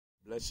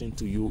Blessing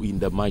to you in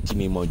the mighty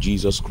name of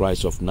Jesus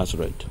Christ of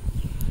Nazareth.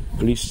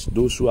 Please,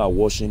 those who are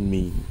watching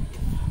me,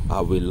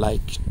 I would like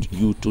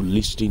you to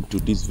listen to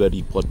this very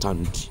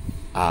important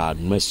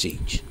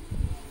message.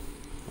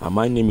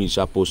 My name is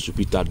Apostle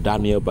Peter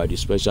Daniel, by the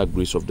special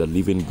grace of the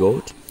living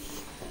God.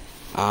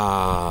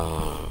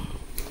 I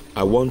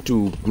want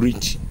to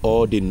greet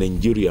all the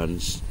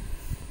Nigerians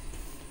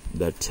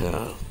that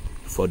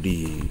for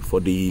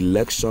the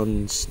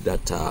elections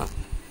that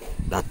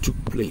took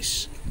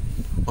place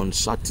on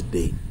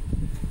Saturday,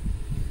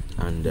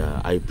 and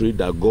I pray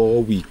that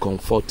God will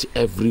comfort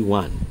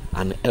everyone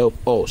and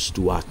help us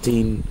to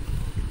attain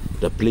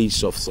the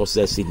place of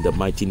success in the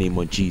mighty name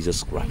of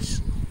Jesus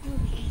Christ.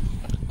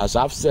 As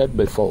I've said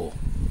before,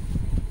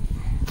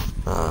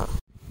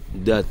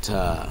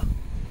 that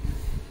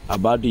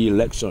about the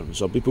election,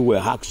 some people were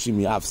asking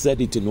me, I've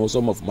said it in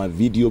some of my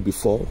video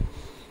before,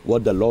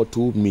 what the Lord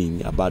told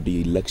me about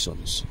the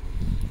elections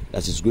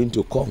that is going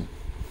to come.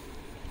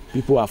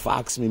 People have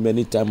asked me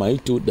many times, I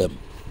told them.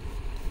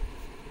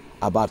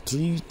 About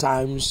 3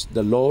 times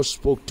the Lord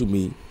spoke to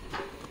me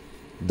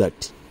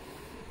that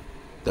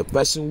the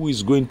person who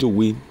is going to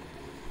win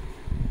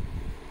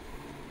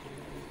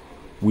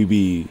will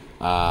be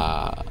they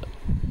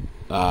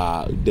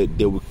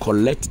will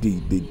collect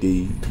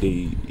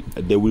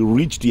they will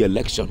reach the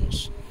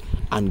elections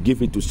and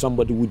give it to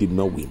somebody who did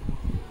not win.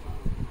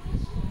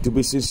 To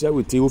be sincere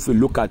with you, if you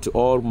look at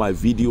all my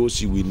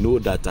videos, you will know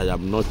that I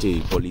am not a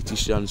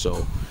politician,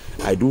 so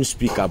I don't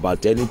speak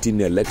about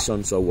anything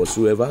elections or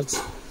whatsoever.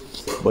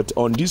 But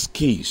on this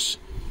case,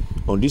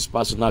 on this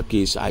personal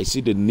case, I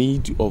see the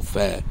need of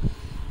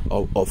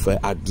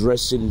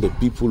addressing the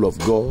people of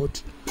God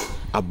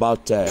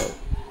about the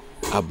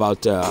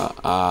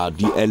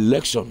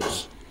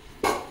elections.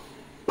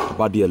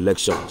 About the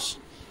elections.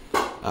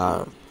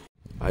 I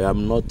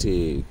am not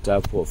a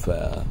type of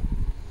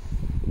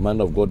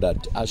man of God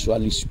that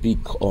actually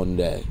speak on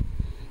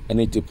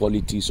anything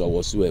politics or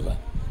whatsoever.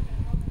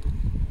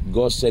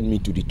 God sent me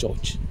to the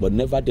church, but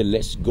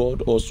nevertheless,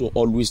 God also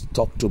always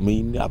talked to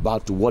me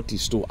about what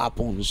is to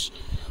happen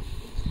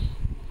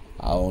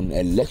on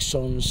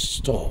election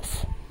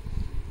stuff.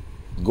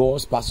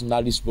 God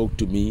personally spoke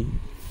to me.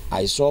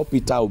 I saw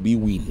Peter Obi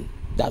win.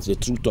 That's the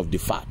truth of the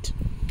fact.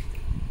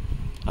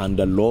 And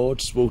the Lord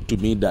spoke to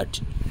me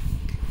that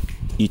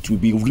it will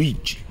be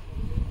rigged.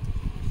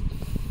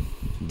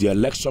 The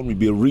election will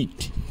be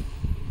rigged.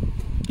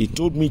 He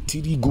told me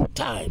 3 good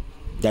times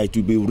that it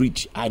will be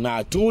rigged. And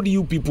I told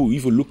you people,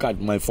 if you look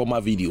at my former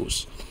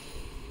videos,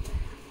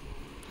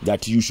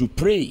 that you should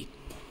pray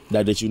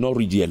that they should not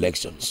rig the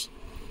elections.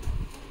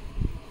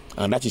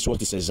 And that is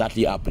what is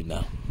exactly happening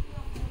now.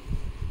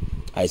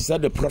 I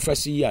said the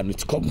prophecy and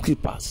it come to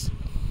pass.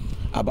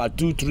 About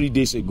 2-3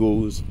 days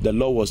ago, the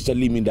Lord was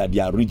telling me that they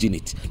are rigging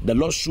it. The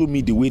Lord showed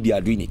me the way they are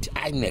doing it.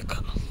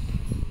 INEC.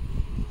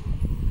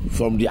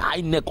 From the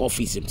INEC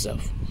office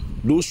himself.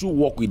 Those who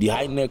work with the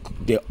INEC,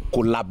 they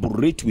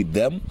collaborate with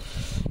them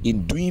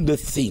in doing the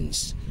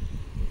things,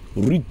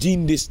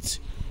 reading these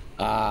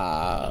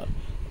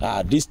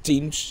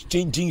things,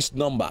 changing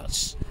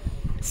numbers,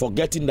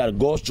 forgetting that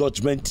God's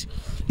judgment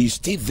is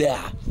still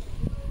there.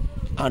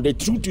 And the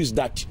truth is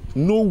that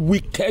no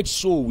wicked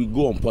soul will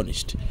go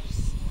unpunished.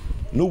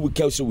 No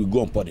wicked soul will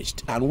go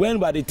unpunished. And when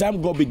by the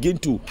time God begin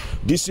to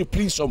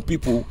discipline some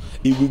people,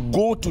 it will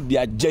go to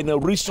their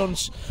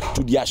generations,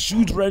 to their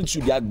children,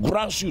 to their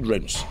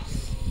grandchildren.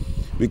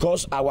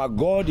 Because our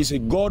God is a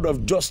God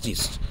of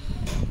justice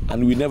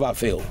and we never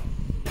fail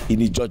in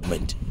his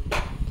judgment.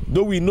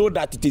 Though we know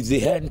that it is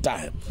the end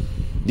time.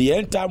 The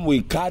end time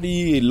will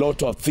carry a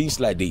lot of things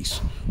like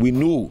this. We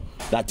know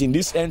that in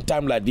this end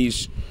time like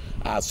this,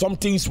 some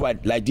things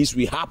like this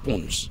will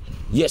happen.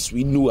 Yes,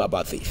 we know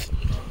about it.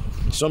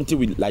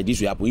 Something like this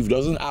will happen. If it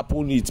doesn't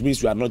happen, it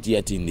means we are not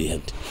yet in the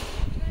end.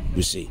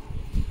 You see,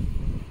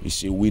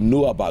 we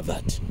know about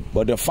that.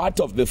 But the fact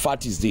of the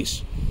fact is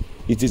this: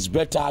 it is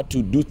better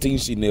to do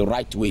things in a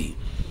right way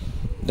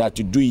than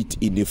to do it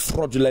in a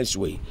fraudulent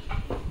way.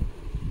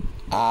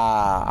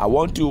 I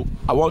want to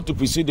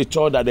persuade the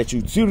church that they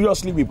should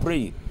seriously be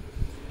praying,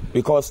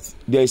 because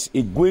there's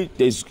a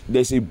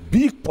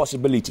big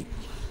possibility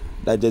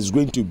that there's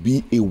going to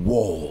be a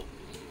war,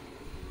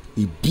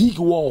 a big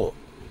war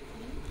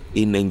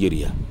in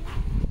Nigeria.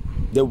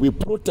 There will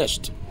be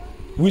protest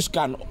which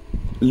can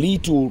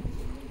lead to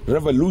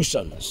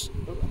revolutions.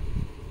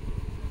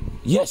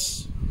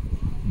 Yes,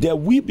 there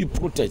will be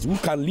protests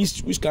which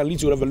can lead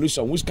to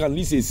revolution, which can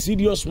lead to a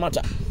serious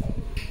matter,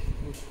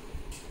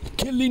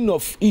 killing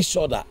of each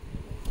other.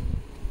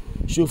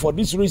 So for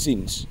these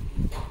reasons,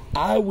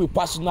 I will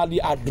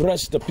personally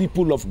address the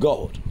people of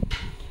God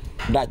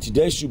that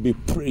they should be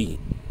praying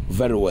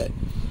very well.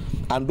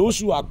 And those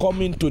who are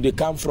coming to the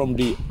camp from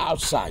the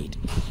outside,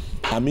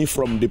 I mean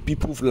from the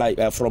people like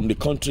from the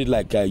country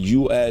like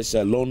US,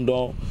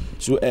 London,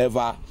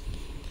 whoever,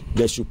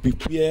 they should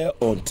prepare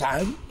on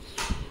time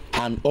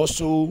and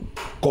also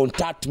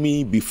contact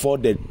me before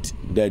they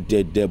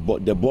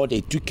bought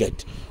a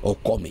ticket or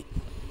coming.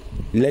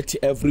 Let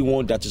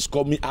everyone that is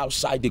coming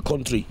outside the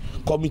country,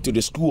 coming to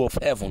the school of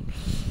heaven,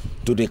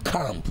 to the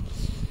camp,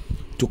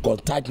 to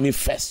contact me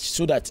first,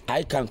 so that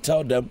I can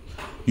tell them,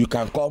 you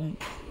can come,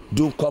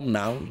 don't come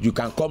now, you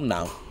can come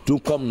now,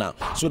 don't come now,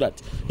 so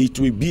that it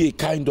will be a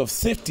kind of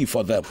safety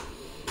for them.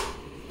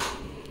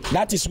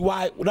 That is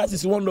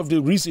one of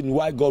the reasons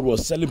why God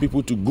was telling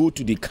people to go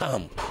to the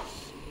camp,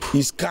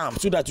 his camp,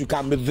 so that you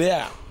can be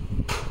there,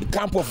 the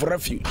camp of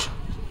refuge.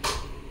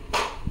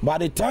 By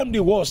the time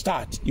the war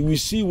starts, you will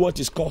see what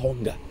is called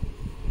hunger,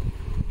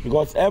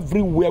 because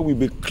everywhere will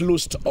be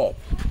closed up,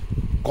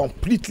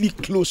 completely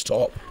closed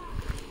up.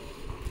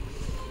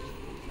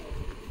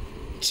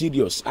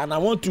 Serious. And I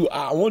want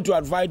to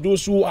advise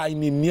those who are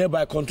in a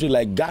nearby country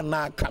like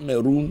Ghana,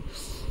 Cameroon,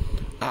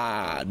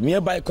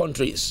 nearby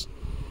countries,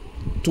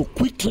 to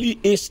quickly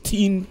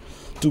hasten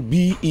to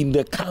be in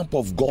the camp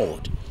of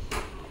God,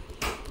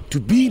 to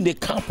be in the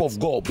camp of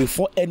God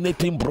before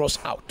anything breaks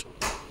out,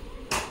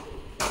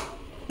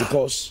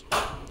 because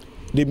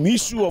the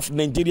issue of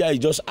Nigeria is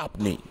just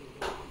happening.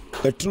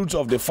 The truth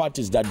of the fact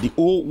is that the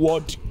whole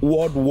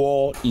world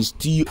war is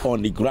still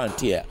on the ground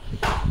here.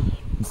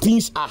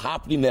 Things are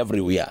happening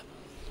everywhere,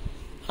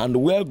 and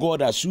where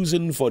God has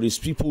chosen for his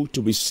people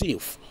to be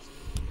safe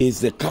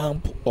is the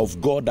camp of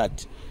God,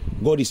 that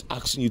God is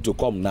asking you to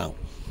come now.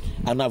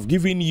 And I've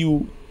given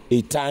you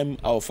a time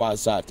of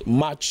us at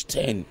March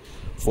 10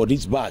 for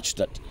this batch,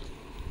 that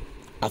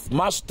at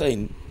March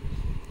 10,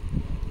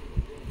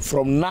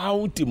 from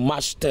now to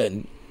March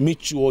 10,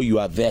 make sure you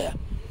are there,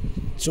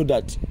 so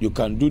that you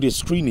can do the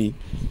screening,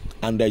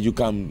 and you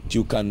can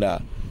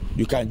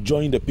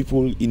join the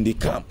people in the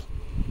camp.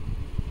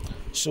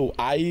 So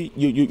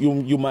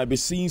you might be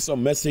seeing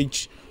some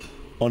message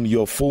on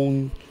your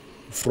phone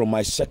from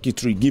my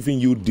secretary giving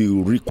you the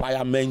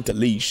requirement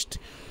list.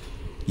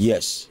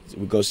 Yes,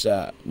 because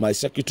my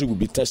secretary will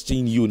be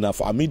testing you now.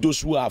 For those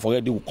who have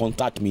already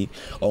contact me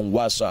on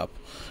WhatsApp,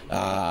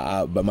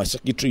 but my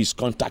secretary is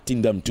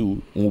contacting them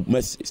too,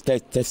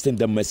 testing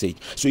them message.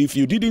 So if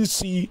you didn't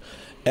see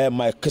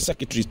my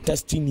secretary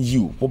testing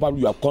you,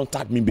 probably you have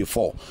contacted me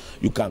before,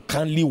 you can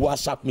kindly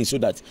WhatsApp me, so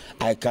that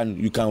you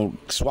can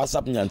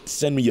WhatsApp me and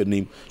send me your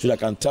name, so that I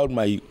can tell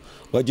my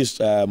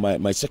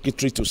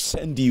secretary to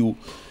send you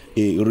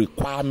a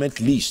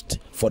requirement list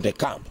for the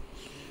camp.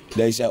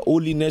 There is a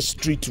Holiness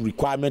Street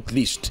requirement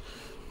list.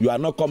 You are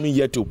not coming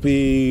here to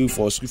pay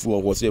for school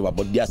or whatever,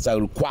 but there's a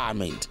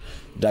requirement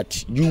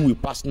that you will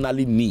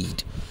personally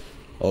need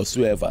or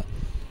whatsoever.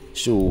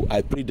 So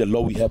I pray the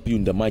Lord will help you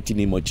in the mighty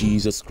name of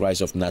Jesus Christ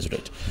of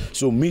Nazareth.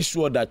 So make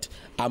sure that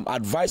I'm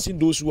advising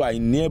those who are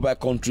in nearby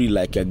country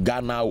like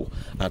Ghana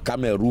and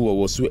Cameroon or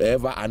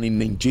whatsoever, and in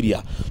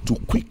Nigeria, to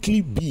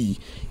quickly be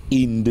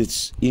in the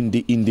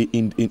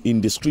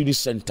screening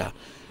center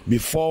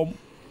before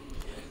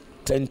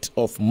 10th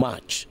of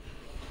March.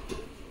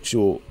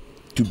 So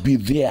to be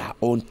there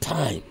on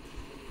time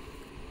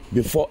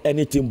before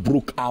anything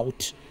broke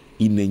out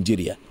in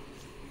Nigeria,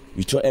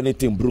 before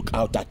anything broke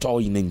out at all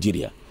in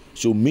Nigeria.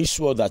 So make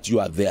sure that you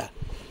are there.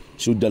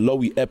 So the Lord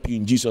will help you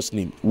in Jesus'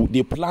 name.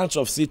 The plans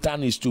of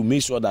Satan is to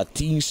make sure that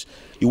things,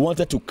 he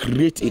wanted to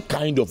create a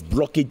kind of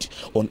blockage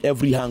on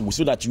every angle,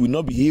 so that you will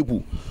not be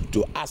able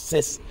to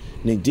access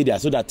Nigeria,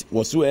 so that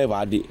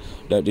whatsoever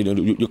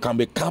you can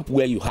be camped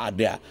where you are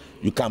there,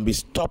 you can be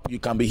stopped, you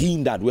can be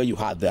hindered where you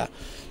are there.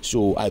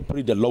 So I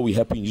pray the Lord will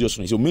help you in Jesus'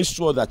 name. So make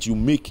sure that you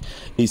make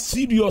a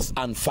serious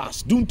and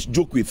fast. Don't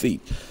joke with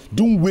it.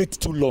 Don't wait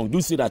too long.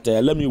 Don't say that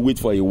let me wait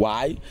for a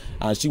while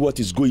and see what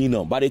is going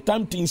on. By the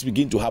time things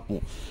begin to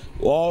happen,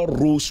 all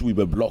roads will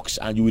be blocked,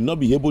 and you will not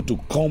be able to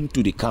come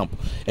to the camp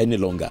any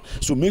longer.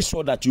 So make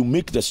sure that you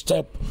make the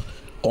step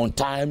on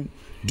time,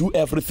 do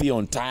everything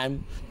on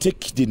time,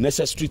 take the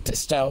necessary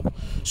step,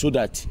 so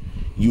that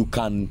you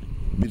can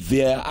be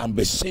there and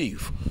be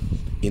safe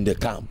in the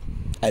camp.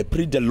 I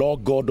pray the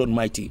Lord God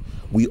Almighty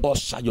will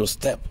usher your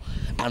step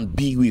and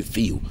be with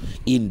you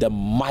in the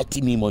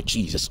mighty name of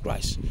Jesus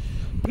Christ.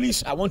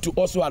 Please, I want to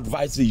also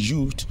advise the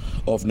youth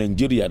of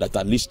Nigeria that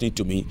are listening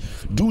to me,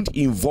 don't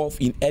involve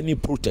in any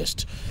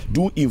protest,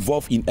 don't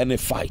involve in any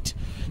fight.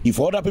 If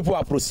other people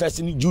are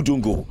protesting, you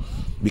don't go,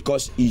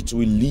 because it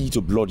will lead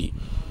to bloody.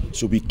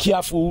 So be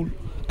careful.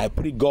 I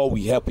pray God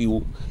will help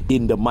you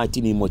in the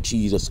mighty name of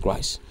Jesus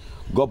Christ.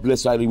 God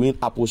bless you. I remain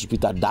Apostle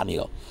Peter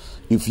Daniel.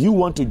 If you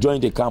want to join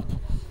the camp,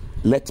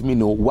 let me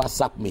know,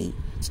 WhatsApp me,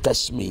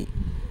 text me,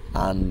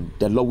 and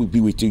the Lord will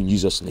be with you in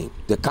Jesus' name.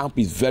 The camp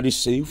is very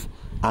safe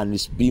and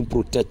is being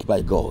protected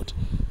by God.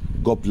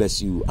 God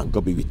bless you and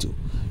God be with you.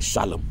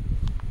 Shalom.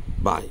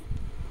 Bye.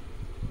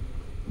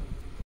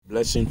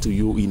 Blessing to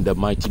you in the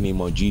mighty name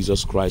of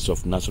Jesus Christ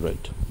of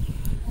Nazareth.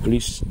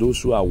 Please,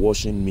 those who are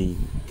watching me,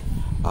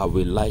 I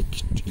would like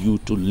you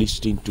to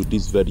listen to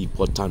this very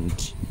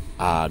important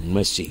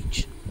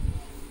message.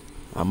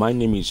 My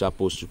name is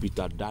Apostle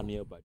Peter Daniel.